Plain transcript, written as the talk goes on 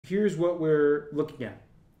here's what we're looking at.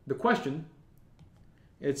 The question,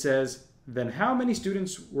 it says, then how many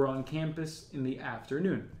students were on campus in the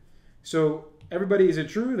afternoon? So everybody, is it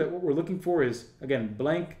true that what we're looking for is, again,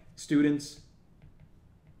 blank students?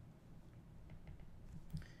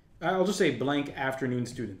 I'll just say blank afternoon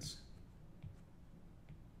students.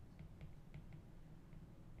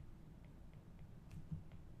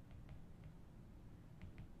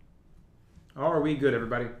 Are we good,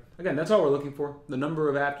 everybody? Again, that's all we're looking for, the number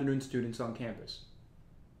of afternoon students on campus.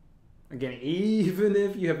 Again, even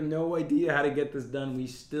if you have no idea how to get this done, we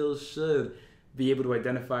still should be able to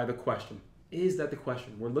identify the question. Is that the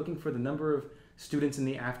question? We're looking for the number of students in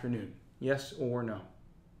the afternoon. Yes or no?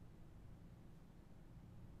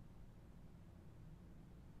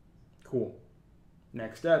 Cool.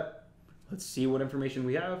 Next up, let's see what information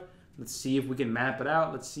we have. Let's see if we can map it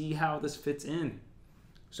out. Let's see how this fits in.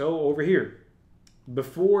 So over here,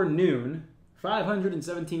 before noon,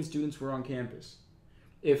 517 students were on campus.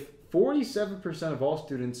 If 47% of all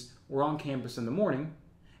students were on campus in the morning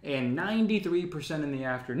and 93% in the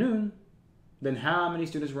afternoon, then how many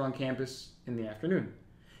students were on campus in the afternoon?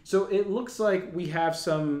 So it looks like we have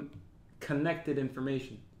some connected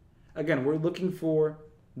information. Again, we're looking for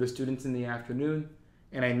the students in the afternoon,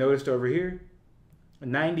 and I noticed over here,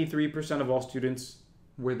 93% of all students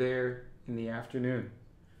were there in the afternoon.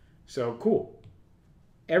 So cool.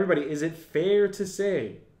 Everybody, is it fair to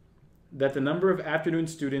say that the number of afternoon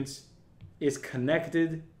students is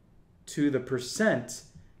connected to the percent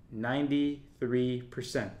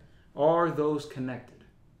 93%? Are those connected?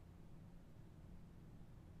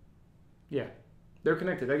 Yeah, they're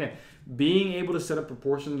connected. Again, being able to set up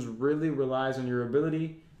proportions really relies on your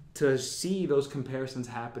ability to see those comparisons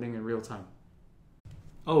happening in real time.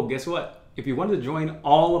 Oh, guess what? If you wanted to join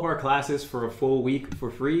all of our classes for a full week for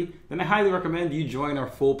free, then I highly recommend you join our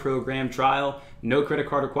full program trial. No credit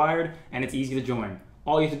card required, and it's easy to join.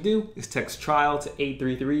 All you have to do is text TRIAL to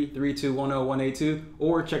 833-3210182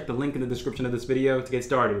 or check the link in the description of this video to get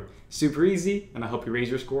started. Super easy, and I hope you raise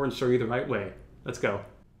your score and show you the right way. Let's go.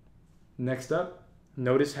 Next up,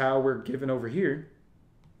 notice how we're given over here.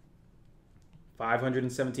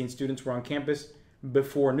 517 students were on campus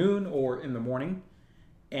before noon or in the morning.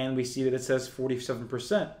 And we see that it says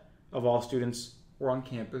 47% of all students were on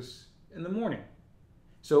campus in the morning.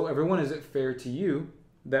 So everyone, is it fair to you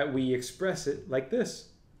that we express it like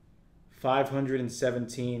this?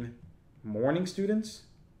 517 morning students,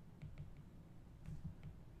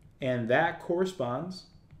 and that corresponds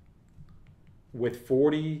with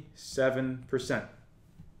 47%.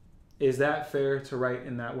 Is that fair to write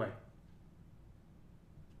in that way?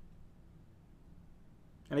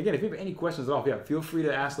 And again, if you have any questions at all, yeah, feel free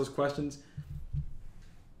to ask those questions.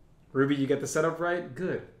 Ruby, you get the setup right?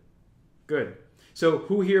 Good. Good. So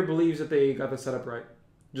who here believes that they got the setup right?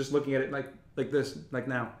 Just looking at it like this, like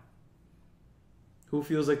now. Who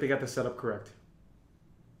feels like they got the setup correct?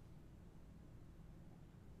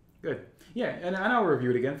 Good. Yeah, and I'll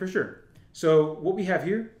review it again for sure. So what we have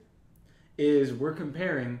here is we're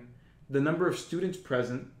comparing the number of students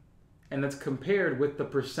present, and that's compared with the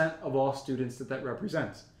percent of all students that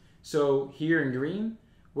represents. So here in green,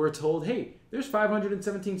 we're told, hey, there's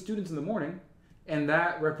 517 students in the morning, and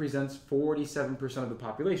that represents 47% of the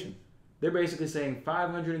population. They're basically saying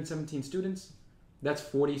 517 students, that's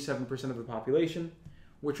 47% of the population.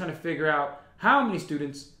 We're trying to figure out how many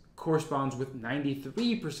students corresponds with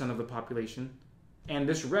 93% of the population, and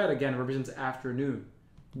this red, again, represents afternoon.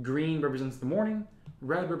 Green represents the morning,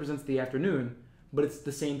 red represents the afternoon, but it's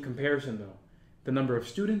the same comparison though. The number of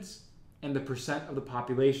students and the percent of the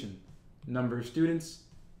population. Number of students,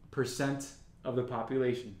 percent of the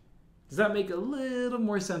population. Does that make a little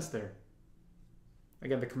more sense there?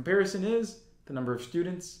 Again, the comparison is the number of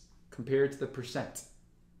students compared to the percent.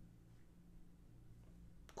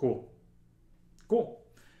 Cool. Cool.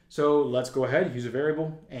 So let's go ahead, use a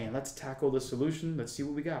variable, and let's tackle the solution. Let's see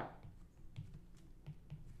what we got.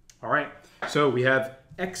 All right, so we have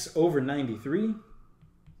x over 93.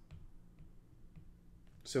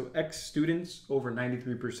 So x students over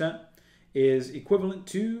 93% is equivalent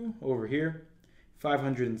to, over here,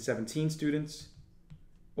 517 students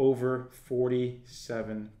over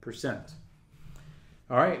 47%.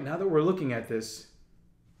 All right, now that we're looking at this,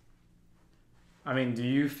 I mean, do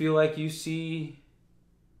you feel like you see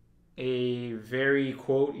a very,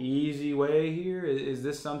 quote, easy way here? Is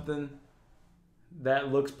this something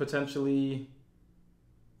that looks potentially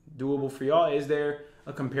doable for y'all? Is there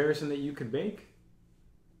a comparison that you can make?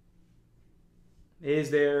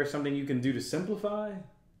 Is there something you can do to simplify?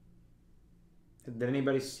 Did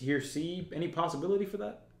anybody here see any possibility for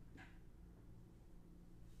that?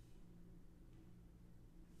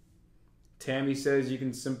 Tammy says you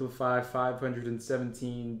can simplify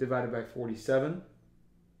 517 divided by 47.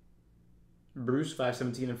 Bruce,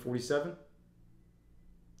 517 and 47.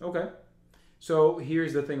 Okay. So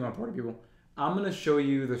here's the thing, my party people. I'm going to show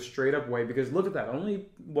you the straight up way because look at that. Only,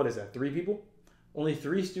 what is that, 3 people? Only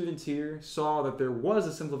 3 students here saw that there was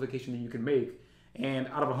a simplification that you could make. And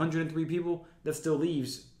out of 103 people, that still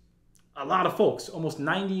leaves a lot of folks, almost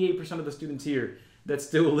 98% of the students here, that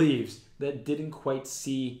still leaves that didn't quite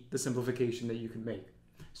see the simplification that you can make.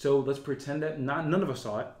 So let's pretend that none of us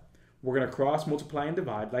saw it. We're going to cross, multiply, and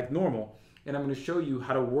divide like normal. And I'm going to show you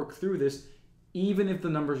how to work through this even if the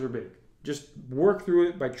numbers are big. Just work through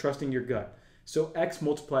it by trusting your gut. So x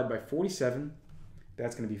multiplied by 47,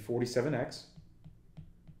 that's going to be 47x.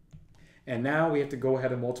 And now we have to go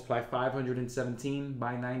ahead and multiply 517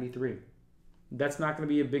 by 93. That's not going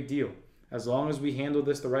to be a big deal. As long as we handle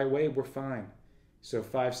this the right way, we're fine. So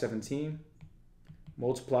 517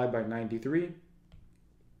 multiplied by 93.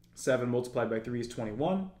 7 multiplied by 3 is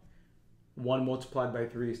 21. 1 multiplied by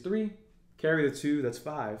 3 is 3. Carry the 2, that's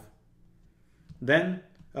 5. Then,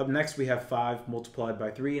 up next we have 5 multiplied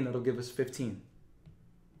by 3, and that'll give us 15.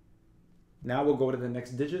 Now we'll go to the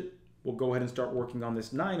next digit. We'll go ahead and start working on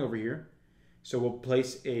this 9 over here. So we'll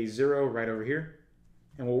place a 0 right over here,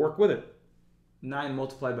 and we'll work with it. 9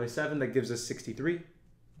 multiplied by 7, that gives us 63.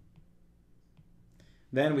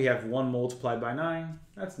 Then we have 1 multiplied by 9,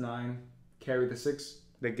 that's 9. Carry the 6,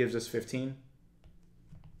 that gives us 15.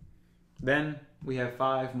 Then we have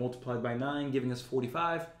 5 multiplied by 9, giving us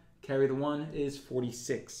 45. Carry the 1 is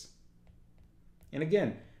 46. And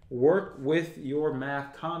again, work with your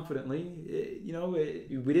math confidently.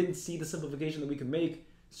 We didn't see the simplification that we could make,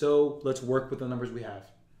 so let's work with the numbers we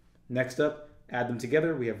have. Next up, add them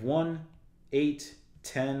together. We have 1, 8,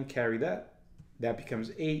 10, carry that. That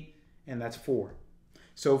becomes 8, and that's 4.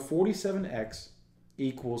 So 47x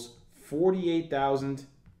equals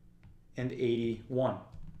 48,081.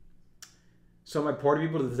 So my party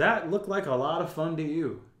people, does that look like a lot of fun to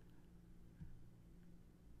you?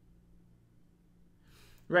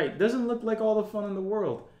 Right, doesn't look like all the fun in the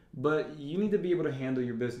world, but you need to be able to handle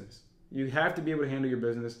your business. You have to be able to handle your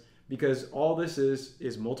business because all this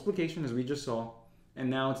is multiplication, as we just saw, and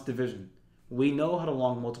now it's division. We know how to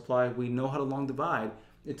long multiply, we know how to long divide.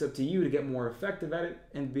 It's up to you to get more effective at it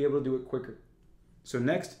and be able to do it quicker. So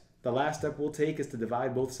next, the last step we'll take is to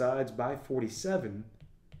divide both sides by 47.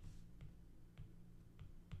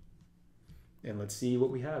 And let's see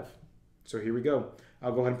what we have. So here we go.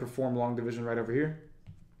 I'll go ahead and perform long division right over here.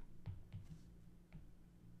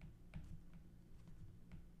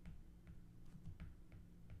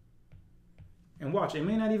 And watch, it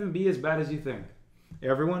may not even be as bad as you think.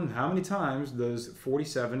 Everyone, how many times does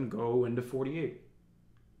 47 go into 48?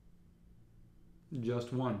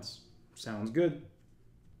 Just once. Sounds good.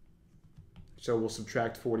 So we'll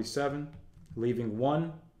subtract 47, leaving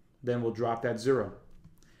 1. Then we'll drop that 0.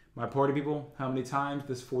 My party people, how many times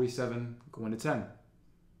does 47 go into 10?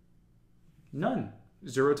 None.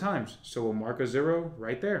 0 times. So we'll mark a 0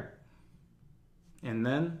 right there. And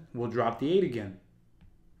then we'll drop the 8 again.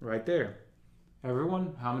 Right there.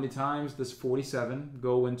 Everyone, how many times does 47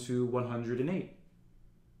 go into 108?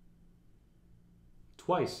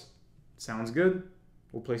 Twice. Sounds good.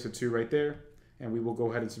 We'll place a 2 right there. And we will go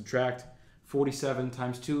ahead and subtract. 47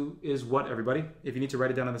 times 2 is what, everybody? If you need to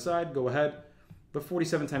write it down on the side, go ahead. But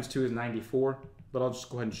 47 times 2 is 94. But I'll just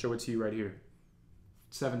go ahead and show it to you right here.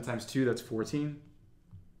 7 times 2, that's 14.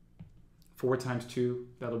 4 times 2,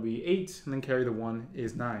 that'll be 8. And then carry the 1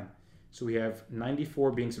 is 9. So we have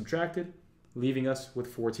 94 being subtracted, leaving us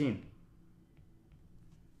with 14.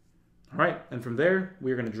 All right, and from there,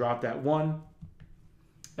 we're going to drop that 1.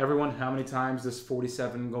 Everyone, how many times does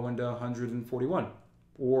 47 go into 141?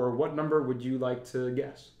 Or what number would you like to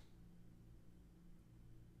guess?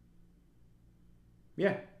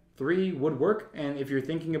 Yeah, 3 would work. And if you're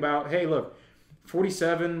thinking about, hey, look,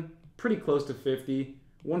 47, pretty close to 50.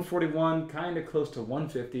 141, kind of close to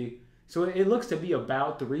 150. So it looks to be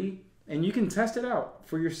about 3. And you can test it out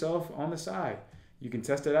for yourself on the side. You can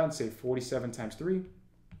test it out and say 47 times 3.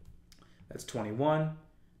 That's 21.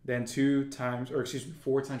 Then 4 times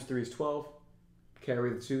 3 is 12.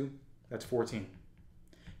 Carry the 2. That's 14.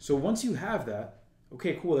 So once you have that,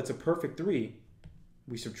 okay, cool, that's a perfect 3.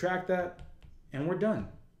 We subtract that, and we're done.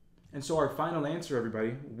 And so our final answer,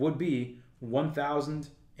 everybody, would be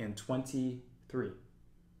 1,023.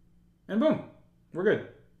 And boom, we're good.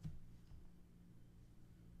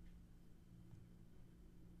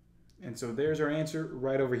 And so there's our answer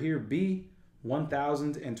right over here, B,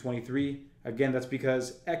 1,023. Again, that's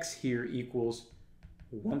because X here equals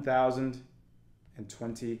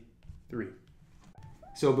 1,023.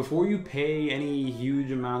 So before you pay any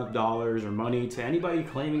huge amount of dollars or money to anybody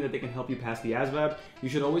claiming that they can help you pass the ASVAB, you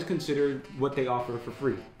should always consider what they offer for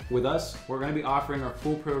free. With us, we're going to be offering our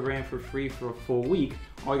full program for free for a full week.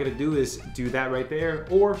 All you got to do is do that right there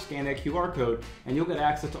or scan that QR code and you'll get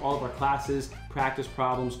access to all of our classes, practice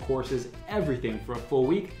problems, courses, everything for a full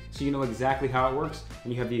week so you know exactly how it works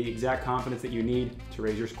and you have the exact confidence that you need to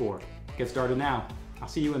raise your score. Get started now. I'll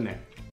see you in there.